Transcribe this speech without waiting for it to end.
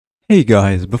Hey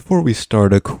guys, before we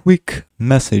start, a quick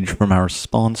message from our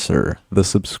sponsor, the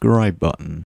subscribe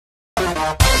button.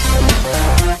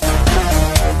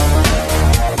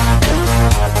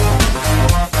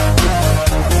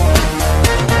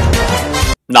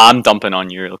 Nah, I'm dumping on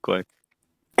you real quick.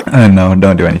 No,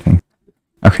 don't do anything.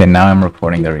 Okay, now I'm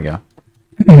recording. There we go.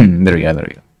 There we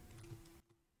go.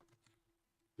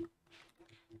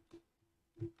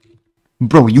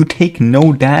 Bro, you take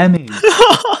no damage.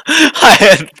 I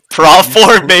had Pro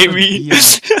 4, baby.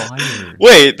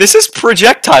 Wait, this is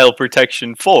projectile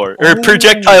protection 4. Or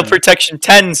projectile protection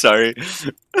 10, sorry.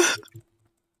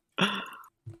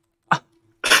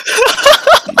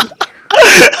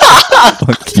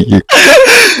 Fuck you.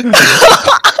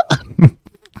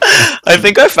 I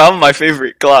think I found my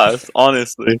favorite class,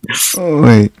 honestly. Oh,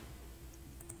 wait.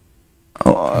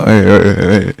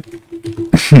 Wait.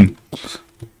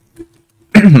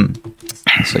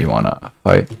 So you wanna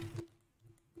fight?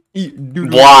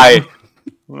 Why?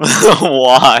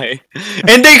 Why?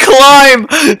 And they climb!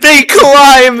 They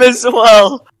climb as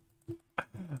well!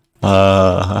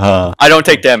 I don't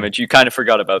take damage. You kind of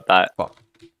forgot about that. Fuck.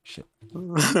 Shit.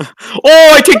 Oh,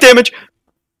 I take damage!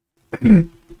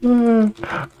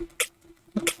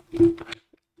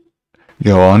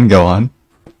 Go on.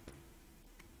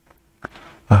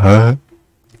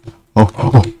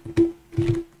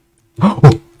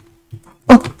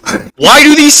 Why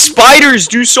do these spiders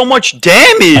do so much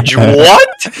damage?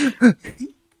 What?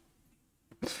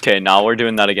 Okay, now we're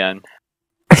doing that again.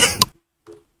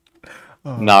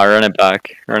 Nah, run it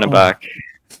back. Run it back.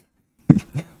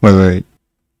 Wait.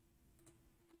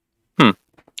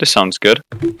 This sounds good.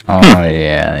 Oh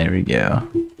yeah, there we go.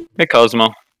 Hey,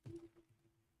 Cosmo.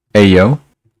 Hey yo.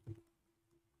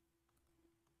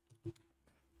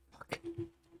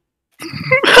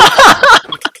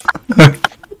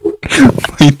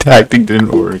 My tactic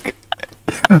didn't work.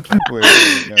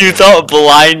 You thought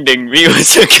blinding me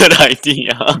was a good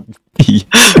idea.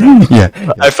 Yeah.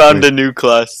 I found a new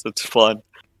class. That's fun.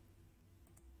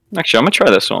 Actually, I'm gonna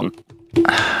try this one.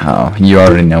 Oh, you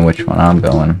already know which one I'm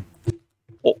going.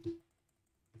 Oh.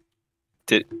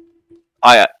 Did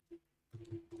I?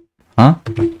 Huh?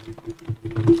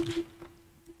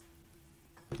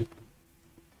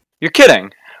 You're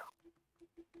kidding.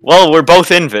 Well, we're both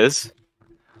invis.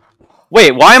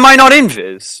 Wait, why am I not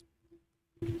invis?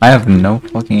 I have no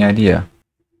fucking idea.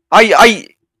 I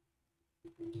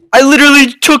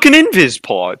literally took an invis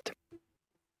pod.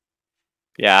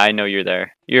 Yeah, I know you're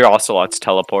there. Your ocelots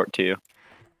teleport to you.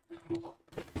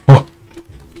 Oh.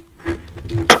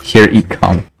 Here he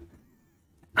come.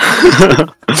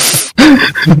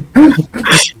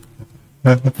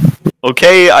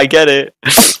 Okay, I get it.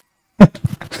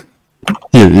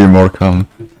 Here more come.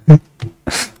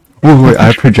 Wait, I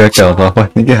have projectiles off. I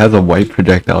think it has a white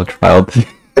projectile trial too.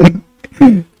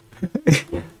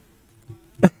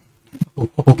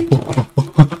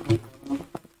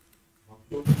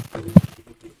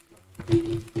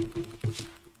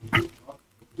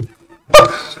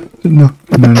 No.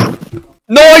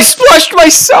 No, I splashed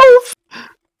myself!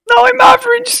 Now I'm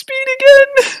average speed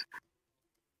again!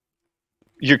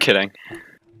 You're kidding.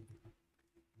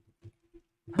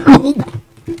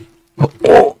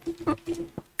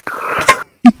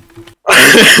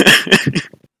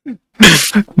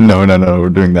 No, we're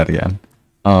doing that again.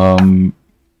 I'm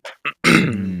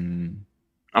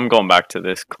going back to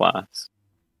this class.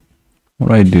 What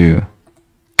do I do?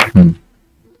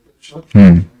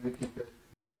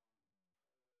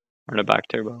 Run it back,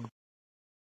 Turbo.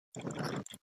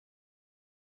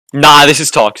 Nah, this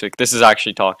is toxic. This is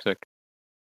actually toxic.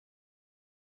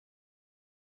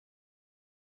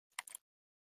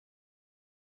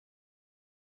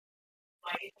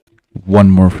 One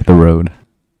more for the road.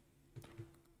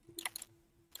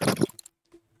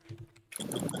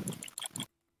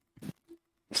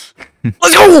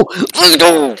 Let's go! Let's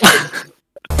go!